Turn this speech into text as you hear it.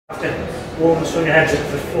Have to warm the swing heads up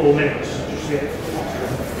for 4 minutes, just see it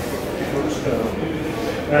before it starts.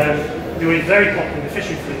 They were very popular in the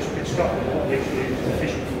fishing fleets up in Scotland, what they used to use in the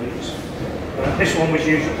fishing fleets. This one was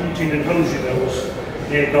used at hunting and hosiery mills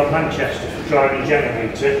near Manchester for driving a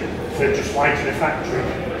generator for just lighting a factory.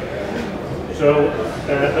 So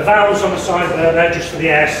the valves on the side there, they're just for the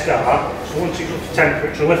air start. So once it gets to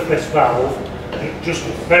temperature, lift this valve, and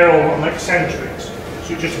they're all on eccentrics,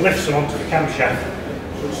 so it just lifts them onto the camshaft.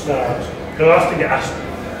 Starts. Because I often get asked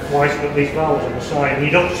why is it got these valves on the side, and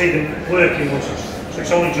you don't see them working once so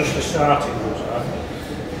it's only just the starting ones.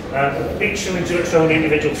 Each cylinder has its own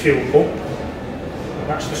individual fuel pump, and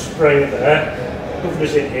that's the sprayer there.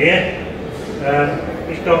 Covers in here.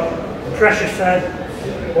 It's got pressure fed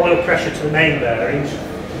oil pressure to the main bearings,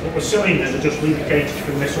 but the cylinders are just lubricated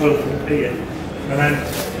from this oil pump here, and then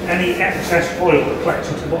any excess oil that collects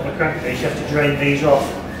into the bottom of the crankcase, you have to drain these off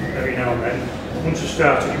every now and then. Once you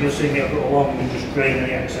start it, you'll see me go along and just drain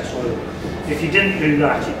any excess oil. If you didn't do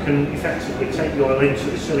that, it can effectively take the oil into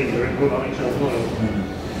the cylinder and run on its own oil.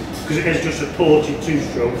 Because it is just a ported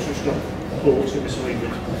two-stroke, so it's got ports in the cylinder.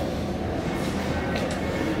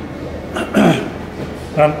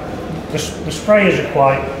 The sprayers are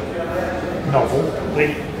quite novel.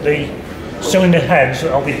 The cylinder heads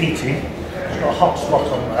that I'll be heating, it's got a hot spot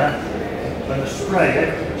on there, and the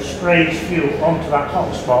sprayer sprays fuel onto that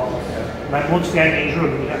hot spot. And then once the engine's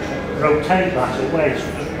running, you actually rotate that away so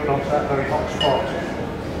it doesn't run onto that very hot spot.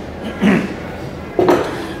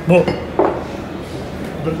 But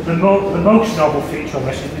the most novel feature on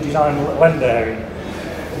this is the design of the little end bearing.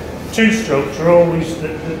 Two strokes are always,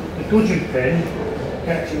 the gudgeon pin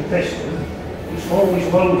connecting the piston, it's always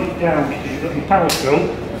loaded down because you've got your power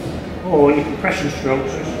stroke or your compression stroke,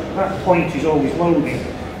 so that point is always loading.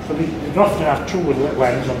 So they often have trouble with little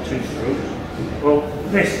ends on two strokes. Well,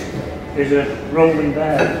 this is a rolling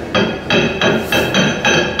bearing.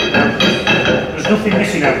 There's nothing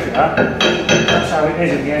missing out of that. That's how it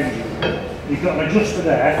is in the engine. You've got an adjuster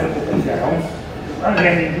there for up and down. As the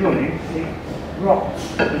engine's running, it rocks.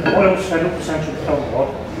 The oil's fed up the centre of the cold rod,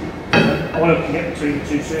 and oil can get between the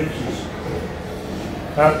two surfaces.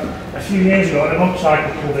 A few years ago, at a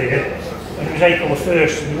motorcycle club here, and it was April the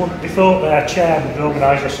 1st, and they thought their chairman would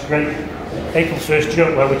organise this great April 1st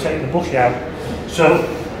joke where we take the bush out. So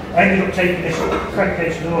I ended up taking this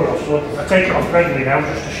crankcase door off, so I take it off regularly now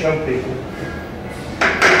just to show people.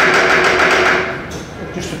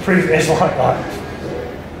 Just to prove it is like that.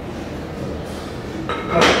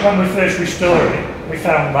 When we first restored it, we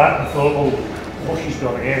found that and thought, oh, bushes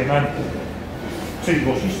got here, and then 2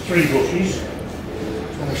 bushes, 3 bushes.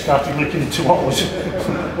 When we started looking into what it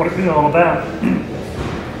was all about.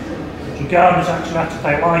 So Gardner's actually had to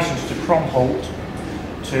pay a licence to Cromholt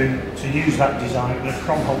to use that design, the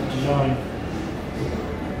Cromholt design.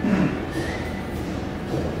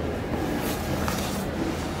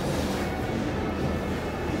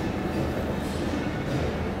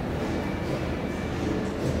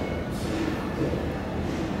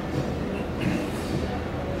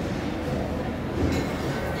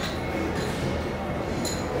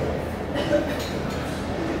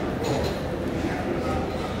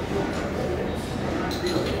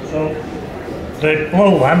 So the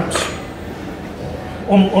blow lamps,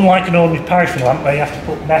 unlike an ordinary paraffin lamp where you have to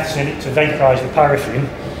put nets in it to vaporise the paraffin,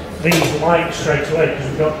 these light straight away because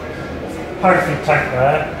we've got a paraffin tank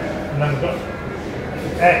there and then we've got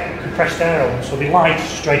compressed air on them, so they light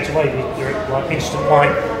straight away. They're like instant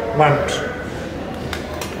light lamps.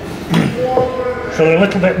 So they're a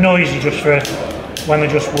little bit noisy just for when they're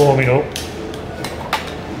just warming up.